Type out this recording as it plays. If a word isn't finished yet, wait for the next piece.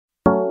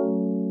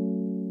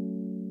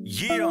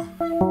Yeah.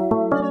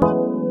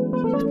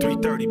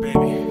 330,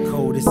 baby.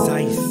 Cold as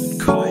ice.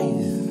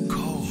 Cold.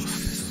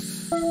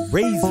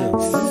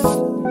 Razors.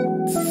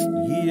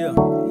 Yeah.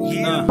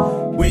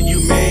 When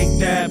you make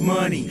that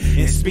money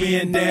and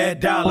spend that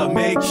dollar,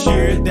 make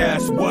sure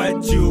that's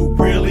what you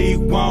really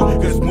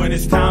want. Cause when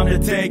it's time to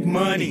take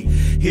money,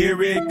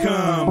 here it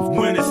comes.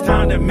 When it's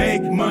time to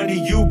make money,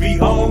 you be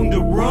on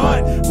the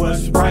run.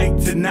 What's right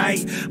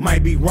tonight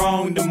might be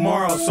wrong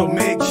tomorrow. So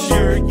make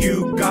sure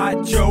you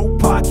got your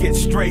pocket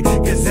straight,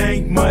 cause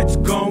ain't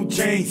much gon'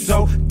 change.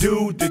 So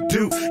do the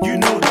do. You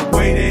know the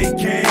way they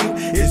came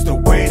is the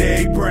way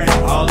they bring.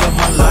 All of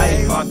my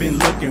life I've been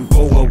looking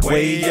for a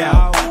way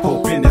out,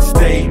 hoping to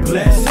stay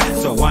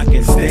blessed so I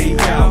can stay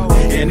out.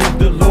 And if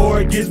the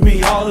Lord gives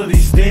me all of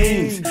these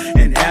things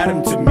and add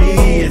them to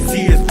me as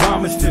He has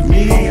promised to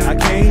me, I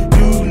can't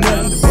do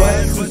nothing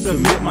but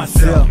submit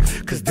myself,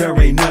 cause there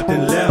ain't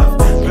nothing left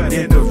but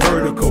in the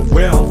vertical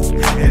wealth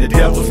and the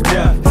devil's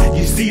death.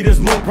 You see, there's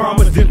more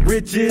promise than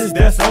riches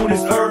that's on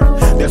this earth.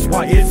 That's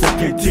why it's a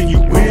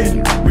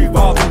continuing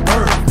revolving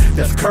earth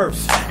that's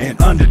cursed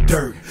and under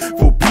dirt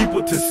for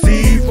people to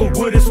see for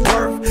what it's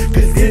worth.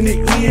 Cause in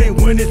the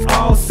end, when it's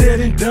all said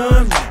and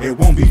done, it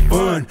won't be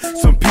fun.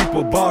 Some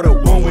people bought a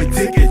one-way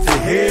ticket to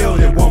hell,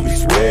 it won't be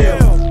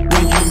swell.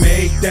 When you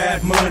make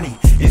that money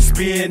and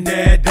spend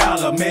that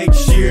dollar, make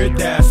sure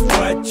that's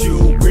what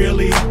you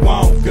really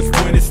want. Cause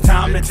when it's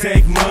time to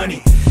take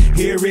money,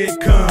 here it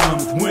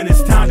comes. When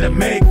it's time to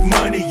make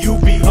money, you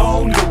be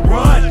on the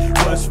run.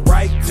 What's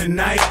right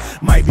tonight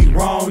might be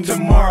wrong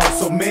tomorrow.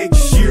 So make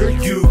sure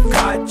you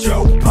got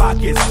your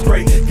pocket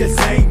straight, cause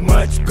ain't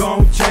much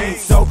gon' change.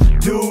 So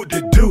do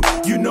the do.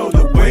 You know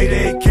the way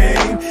they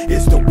came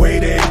is the way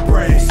they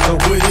bring. So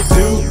what it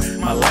do?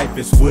 My life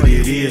is what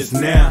it is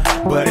now,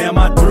 but am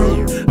I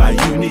through? A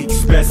unique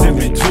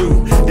specimen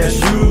too. That's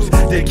shoes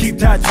that keep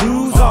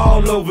tattoos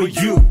all over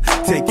you.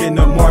 Taking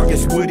the mark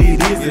is what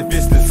it is if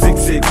it's the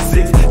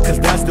 666, cause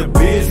that's the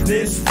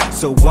business.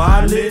 So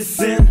why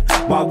listen?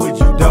 Why would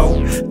you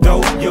throw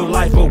your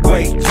life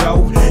away,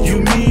 Joe? You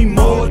mean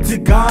more to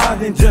God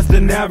than just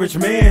an average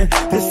man.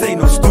 This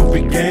ain't no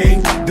stupid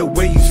game, the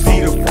way you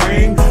see the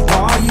frame.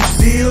 Why are you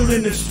still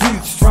in the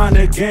streets trying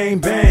to gang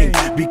bang?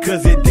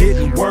 Because it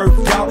didn't work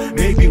out,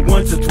 maybe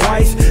once or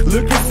twice.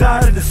 Look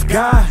inside of the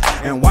sky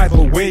and wipe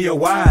away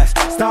your eyes.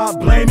 Stop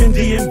blaming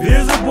the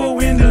invisible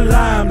in the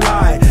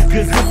limelight,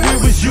 cause if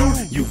it was you,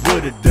 you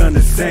would've done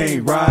the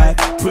same, right?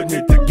 Putting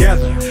it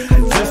together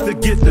and just to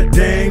get the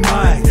dang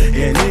mic.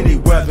 In any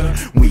weather,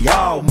 we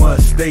all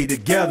must stay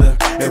together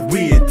if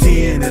we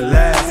intend to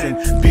last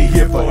and be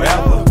here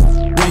forever.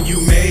 When you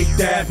make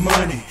that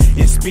money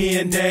and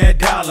spend that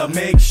dollar,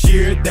 make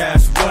sure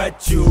that's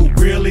what you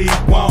really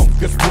want.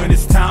 Cause when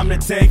it's time to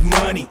take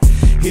money,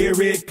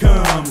 here it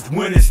comes.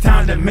 When it's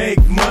time to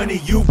make money,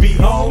 you be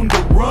on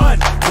the run.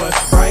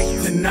 What's right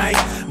tonight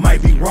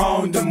might be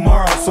wrong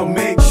tomorrow. So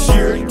make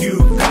sure you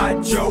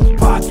got your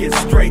pocket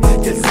straight,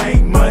 cause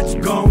ain't much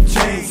gon'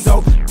 change.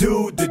 So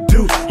do the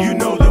do. You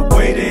know the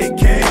way they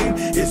came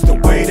is the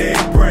way they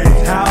bring.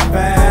 How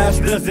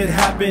fast does it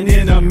happen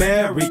in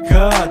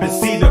America to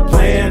see the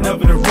plan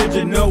of an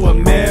original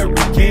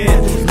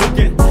American?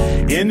 Looking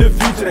in the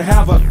future to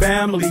have a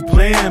family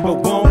plan, but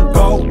won't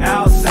go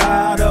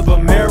outside of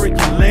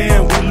American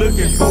land. We're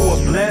looking for a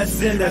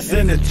blessing that's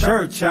in the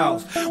church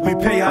house. We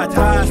pay our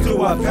tithes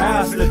to our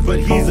pastor, but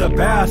he's a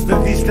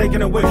bastard. He's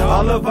taking away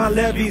all of our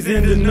levies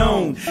in the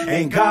known.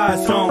 Ain't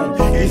God's home.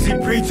 Is he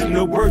preaching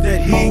the word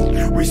that he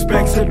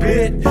respects a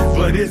bit?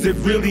 But is it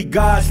really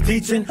God's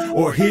teaching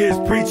or his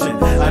preaching?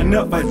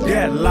 Enough of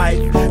that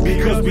life,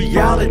 because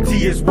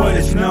reality is what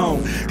is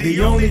known.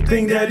 The only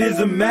thing that is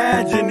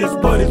imagined is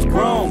what is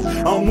grown.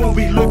 On what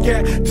we look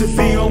at to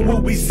be on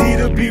what we see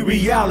to be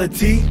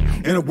reality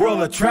in a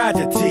world of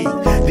tragedy.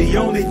 The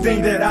only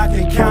thing that I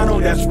can count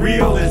on that's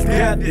real is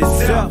death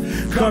itself.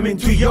 Coming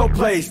to your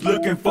place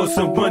looking for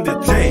someone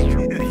to take.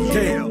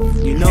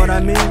 You know what I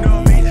mean?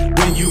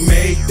 When you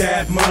make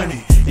that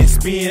money and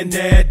spend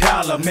that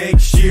dollar, make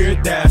sure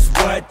that's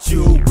what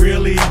you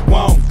really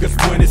want. Cause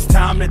when it's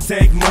time to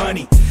take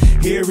money,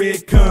 here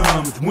it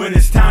comes. When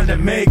it's time to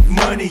make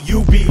money,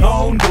 you be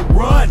on the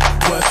run.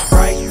 What's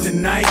right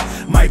tonight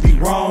might be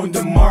wrong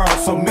tomorrow.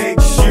 So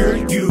make sure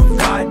you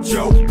got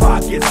your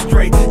pocket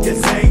straight,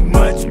 cause ain't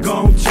much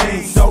gon'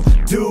 change. So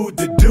do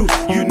the do.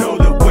 You know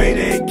the way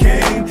they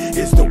came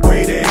is the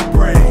way they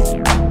bring.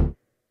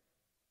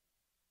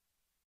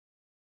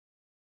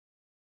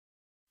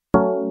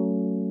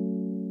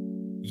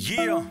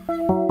 Yeah.